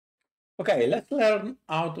Okay, let's learn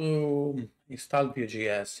how to install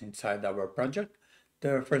Vue.js inside our project.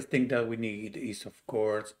 The first thing that we need is, of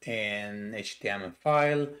course, an HTML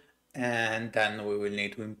file, and then we will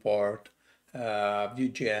need to import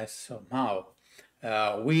Vue.js somehow.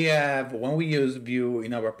 When we use Vue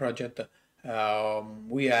in our project,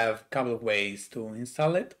 we have a couple of ways to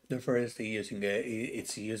install it. The first is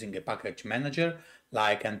it's using a package manager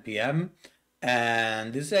like npm,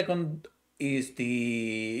 and the second is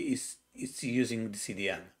using the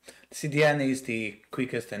CDN. The CDN is the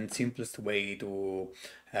quickest and simplest way to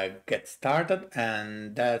get started,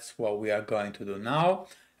 and that's what we are going to do now.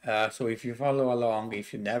 So if you follow along,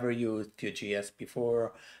 if you never used Vue.js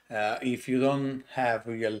before, if you don't have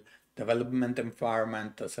real development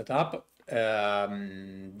environment set up,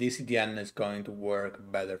 this CDN is going to work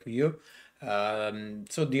better for you.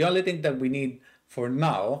 So the only thing that we need for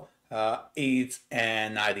now is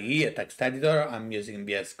an IDE, a text editor. I'm using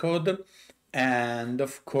VS Code, and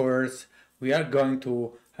of course we are going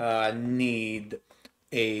to need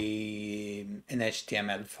an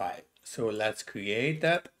HTML file. So let's create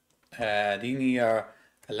that. In here,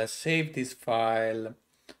 let's save this file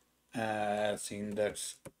as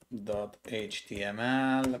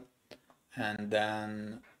index.html, and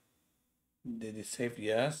then did it save?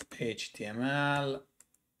 Yes, HTML,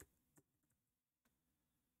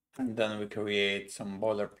 and then we create some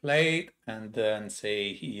boilerplate, and then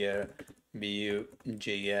say here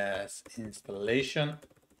Vue.js installation.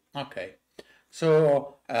 Okay,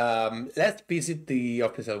 so let's visit the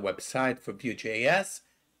official website for Vue.js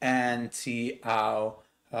and see how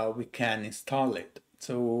we can install it.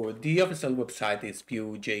 So the official website is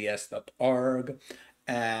vuejs.org,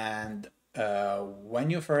 and when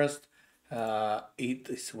you first hit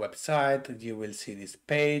this website, you will see this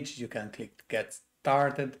page. You can click Get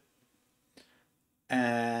Started,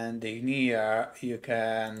 and in here you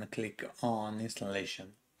can click on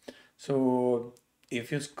installation. So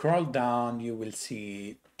if you scroll down, you will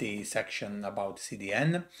see the section about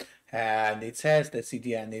CDN, and it says that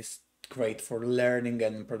CDN is great for learning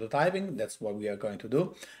and prototyping. That's what we are going to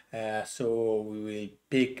do. So we will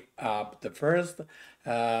pick up the first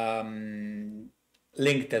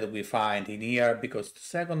link that we find in here, because the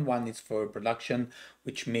second one is for production,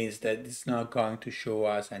 which means that it's not going to show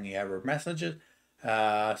us any error messages.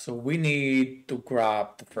 So we need to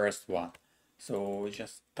grab the first one. So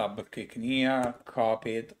just double click in here,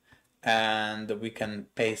 copy it, and we can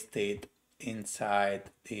paste it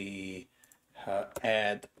inside the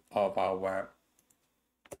head of our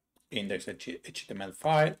index.html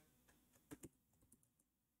file,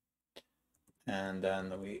 and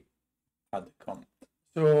then we add the comment.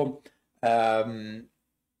 So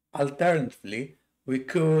alternatively, we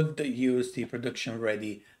could use the production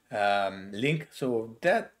ready link. So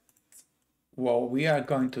that's what we are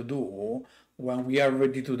going to do when we are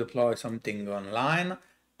ready to deploy something online,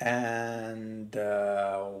 and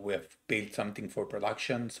we have built something for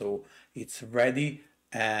production, so it's ready,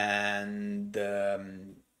 and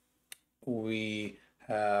we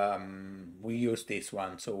use this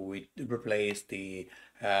one. So we replace the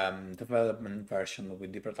development version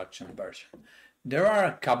with the production version. There are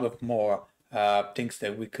a couple of more things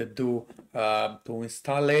that we could do to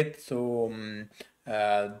install it. So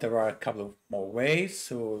there are a couple of more ways.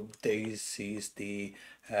 So this is the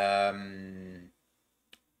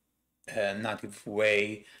native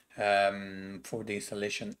way for the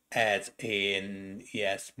installation as an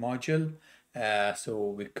ES module. So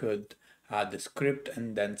we could add the script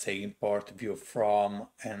and then say import Vue from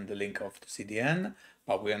and the link of the CDN,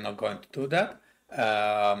 but we are not going to do that.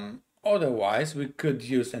 Otherwise, we could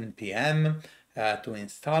use npm to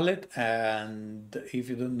install it. And if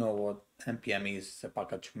you don't know what npm is, a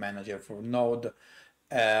package manager for Node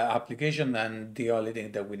application, and the only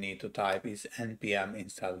thing that we need to type is npm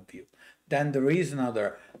install Vue. Then there is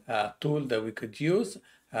another tool that we could use,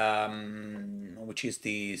 which is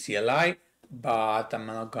the CLI, but I'm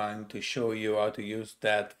not going to show you how to use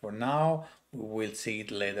that for now. We will see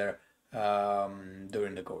it later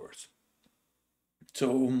during the course.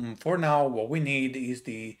 So for now, what we need is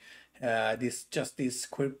this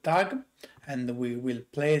script tag, and we will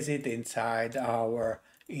place it inside our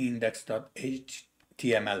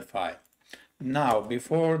index.html file. Now,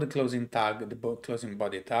 before the closing tag, the closing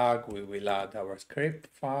body tag, we will add our script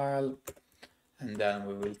file, and then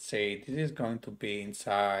we will say this is going to be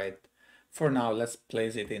inside. For now, let's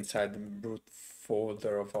place it inside the root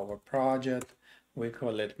folder of our project. We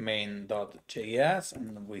call it main.js,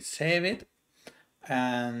 and we save it.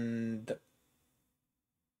 And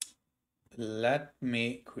let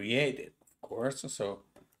me create it, of course. So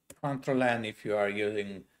Control N if you are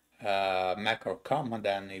using Mac or Command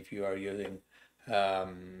N if you are using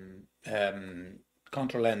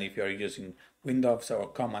Control N if you are using Windows,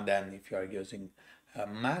 or Command N if you are using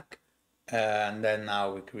Mac. And then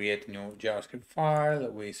now we create a new JavaScript file,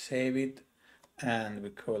 we save it, and we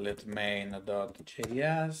call it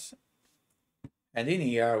main.js. And in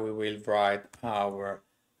here we will write our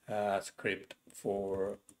script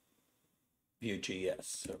for Vue.js.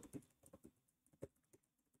 So,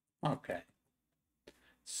 okay.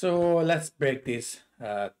 So let's break this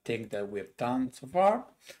thing that we've done so far.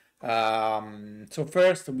 So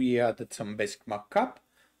first we added some basic markup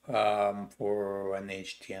for an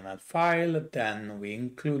HTML file. Then we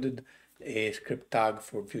included a script tag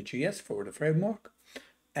for Vue.js for the framework.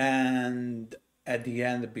 And at the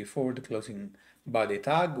end, before the closing body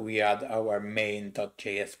tag, we add our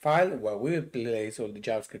main.js file where we will place all the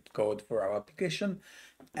JavaScript code for our application.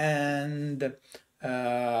 And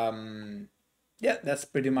yeah, that's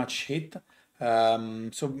pretty much it.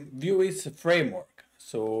 So Vue is a framework.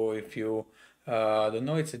 So if you don't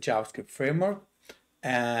know, it's a JavaScript framework,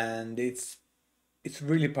 and it's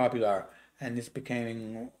really popular, and it's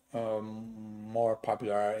becoming more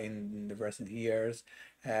popular in the recent years.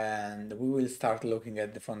 And we will start looking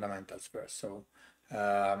at the fundamentals first. So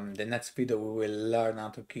the next video we will learn how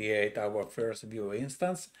to create our first Vue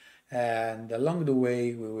instance, and along the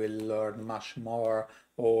way we will learn much more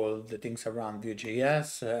all the things around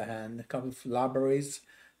Vue.js and a couple of libraries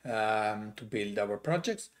to build our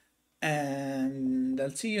projects. And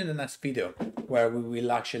I'll see you in the next video where we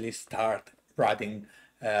will actually start writing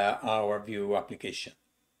our Vue application.